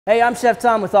Hey, I'm Chef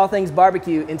Tom with All Things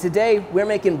Barbecue, and today we're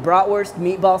making Bratwurst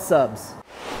Meatball subs.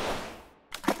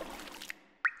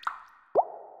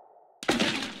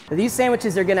 These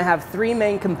sandwiches are going to have three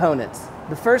main components.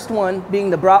 The first one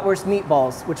being the Bratwurst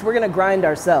Meatballs, which we're going to grind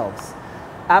ourselves.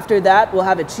 After that, we'll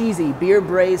have a cheesy beer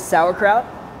braised sauerkraut,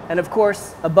 and of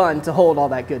course, a bun to hold all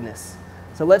that goodness.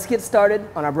 So let's get started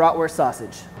on our Bratwurst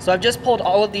sausage. So I've just pulled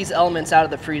all of these elements out of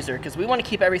the freezer because we want to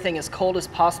keep everything as cold as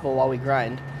possible while we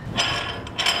grind.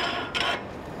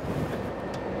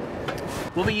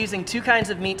 We'll be using two kinds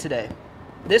of meat today.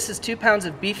 This is 2 pounds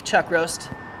of beef chuck roast,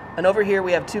 and over here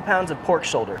we have 2 pounds of pork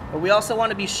shoulder. But we also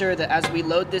want to be sure that as we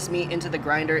load this meat into the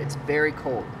grinder, it's very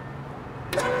cold.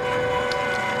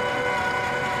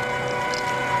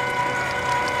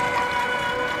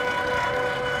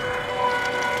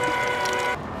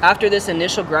 After this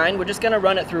initial grind, we're just going to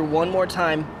run it through one more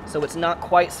time so it's not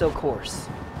quite so coarse.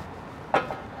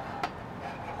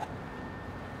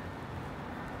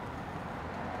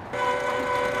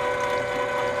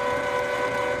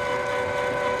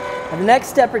 The next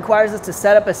step requires us to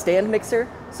set up a stand mixer.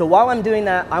 So while I'm doing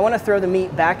that, I want to throw the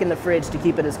meat back in the fridge to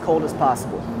keep it as cold as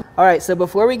possible. All right, so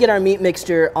before we get our meat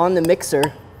mixture on the mixer,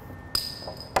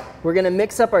 we're going to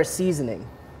mix up our seasoning.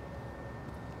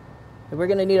 And we're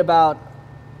going to need about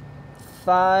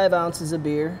 5 ounces of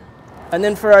beer. And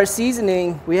then for our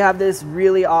seasoning, we have this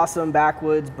really awesome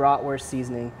backwoods bratwurst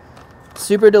seasoning.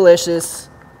 Super delicious.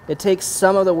 It takes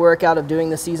some of the work out of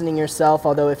doing the seasoning yourself,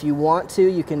 although if you want to,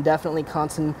 you can definitely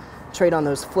concentrate on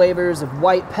those flavors of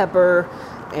white pepper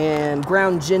and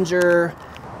ground ginger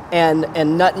and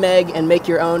nutmeg and make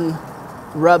your own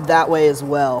rub that way as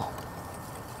well.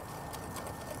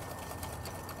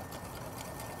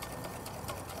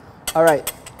 All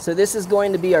right, so this is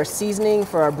going to be our seasoning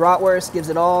for our bratwurst, gives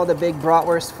it all the big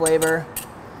bratwurst flavor.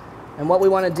 And what we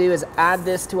want to do is add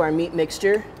this to our meat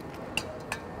mixture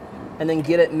and then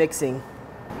get it mixing.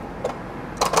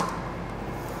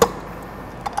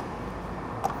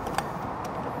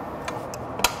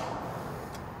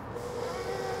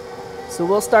 So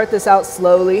we'll start this out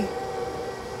slowly.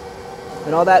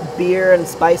 And all that beer and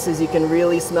spices, you can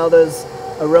really smell those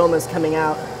aromas coming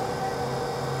out.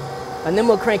 And then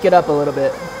we'll crank it up a little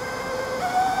bit.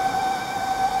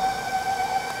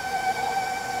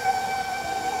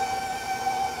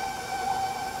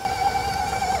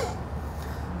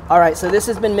 All right, so this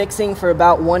has been mixing for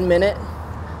about 1 minute.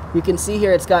 You can see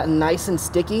here it's gotten nice and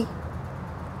sticky.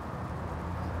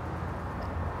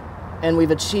 And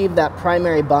we've achieved that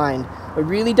primary bind. We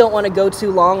really don't want to go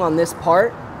too long on this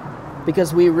part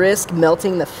because we risk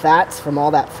melting the fats from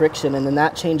all that friction, and then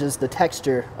that changes the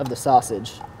texture of the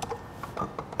sausage.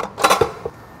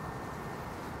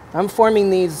 I'm forming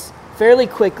these fairly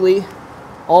quickly,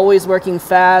 always working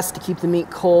fast to keep the meat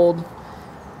cold.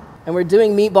 And we're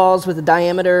doing meatballs with a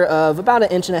diameter of about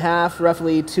 1.5 inches,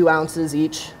 roughly 2 ounces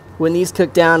each. When these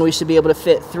cook down, we should be able to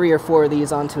fit 3 or 4 of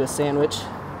these onto a sandwich.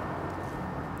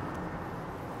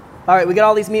 All right, we got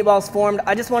all these meatballs formed.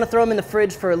 I just want to throw them in the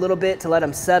fridge for a little bit to let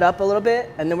them set up a little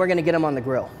bit, and then we're going to get them on the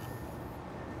grill.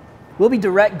 We'll be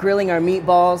direct grilling our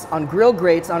meatballs on grill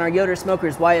grates on our Yoder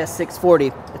Smokers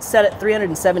YS640. It's set at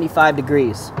 375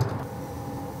 degrees.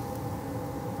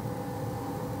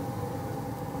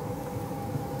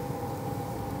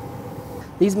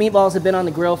 These meatballs have been on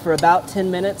the grill for about 10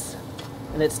 minutes,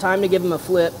 and it's time to give them a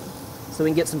flip so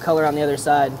we can get some color on the other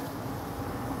side.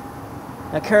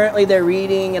 Now currently they're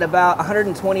reading at about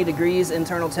 120 degrees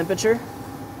internal temperature,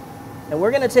 and we're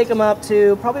going to take them up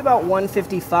to probably about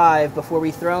 155 before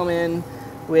we throw them in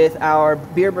with our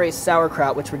beer braised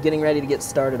sauerkraut, which we're getting ready to get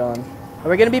started on. And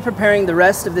we're going to be preparing the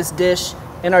rest of this dish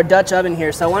in our Dutch oven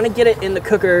here, so I want to get it in the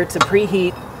cooker to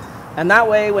preheat, and that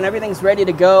way when everything's ready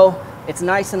to go, it's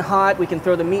nice and hot. We can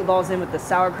throw the meatballs in with the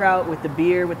sauerkraut, with the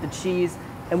beer, with the cheese,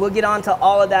 and we'll get on to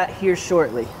all of that here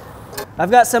shortly.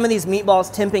 I've got some of these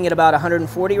meatballs temping at about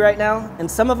 140 right now, and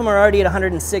some of them are already at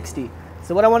 160.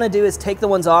 So what I want to do is take the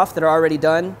ones off that are already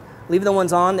done, leave the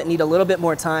ones on that need a little bit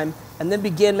more time, and then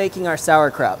begin making our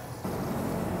sauerkraut.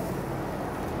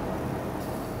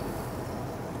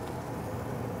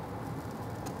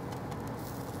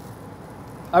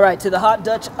 All right, to the hot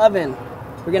Dutch oven,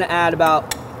 we're going to add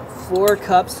about 4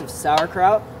 cups of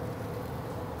sauerkraut.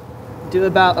 Do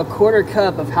about 1/4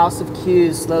 cup of House of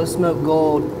Q's Slow Smoked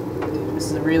Gold. This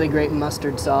is a really great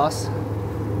mustard sauce.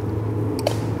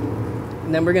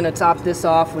 And then we're going to top this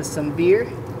off with some beer.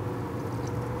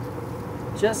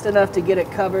 Just enough to get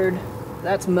it covered.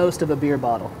 That's most of a beer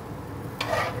bottle.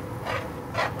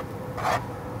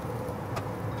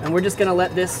 And we're just going to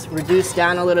let this reduce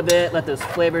down a little bit, let those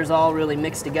flavors all really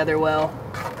mix together well.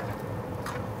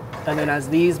 And then as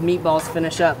these meatballs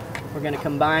finish up, we're going to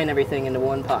combine everything into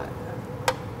one pot.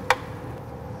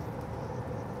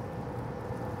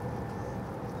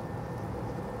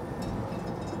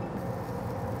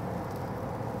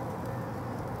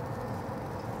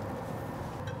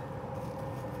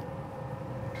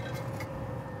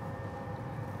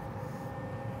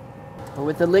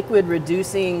 With the liquid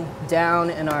reducing down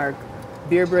in our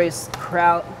beer braised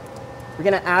kraut, we're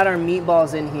going to add our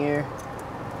meatballs in here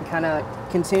and kind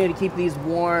of continue to keep these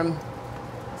warm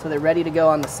so they're ready to go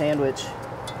on the sandwich.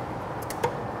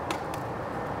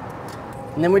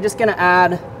 And then we're just going to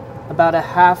add about a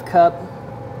half cup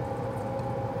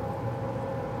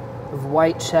of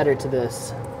white cheddar to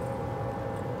this.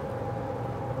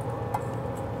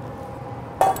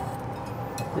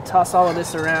 We toss all of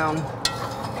this around.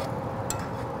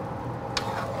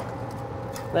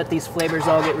 Let these flavors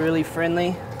all get really friendly,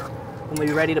 and we'll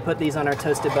be ready to put these on our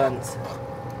toasted buns.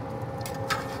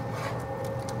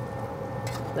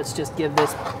 Let's just give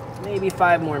this maybe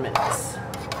 5 more minutes.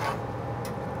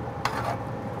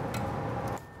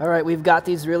 All right, we've got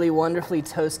these really wonderfully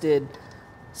toasted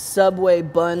Subway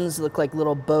buns, look like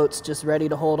little boats, just ready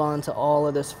to hold on to all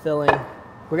of this filling.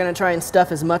 We're gonna try and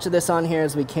stuff as much of this on here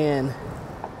as we can.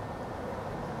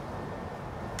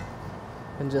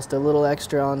 And just a little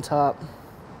extra on top.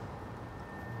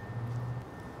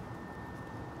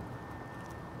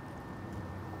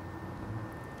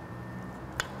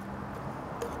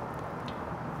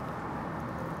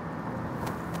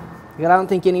 I don't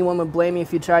think anyone would blame me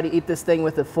if you try to eat this thing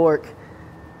with a fork,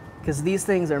 because these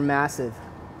things are massive.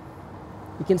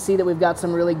 You can see that we've got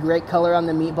some really great color on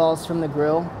the meatballs from the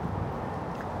grill.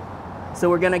 So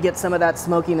we're gonna get some of that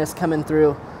smokiness coming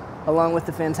through, along with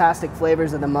the fantastic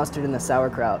flavors of the mustard and the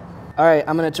sauerkraut. All right,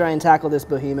 I'm gonna try and tackle this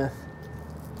behemoth.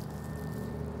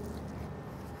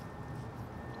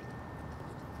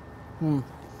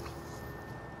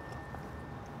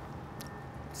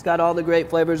 It's got all the great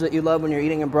flavors that you love when you're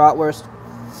eating a bratwurst.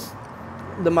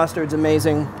 The mustard's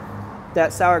amazing.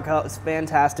 That sauerkraut is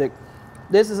fantastic.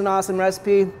 This is an awesome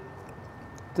recipe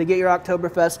to get your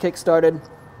Oktoberfest kick started.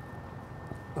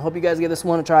 I hope you guys give this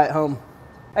one a try at home.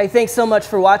 Hey, thanks so much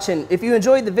for watching. If you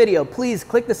enjoyed the video, please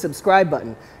click the subscribe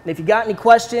button. And if you got any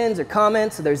questions or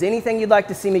comments, or there's anything you'd like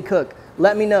to see me cook,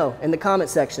 let me know in the comment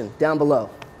section down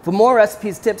below. For more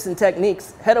recipes, tips, and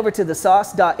techniques, head over to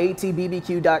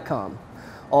thesauce.atbbq.com.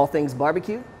 All things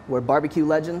barbecue, where barbecue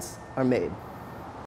legends are made.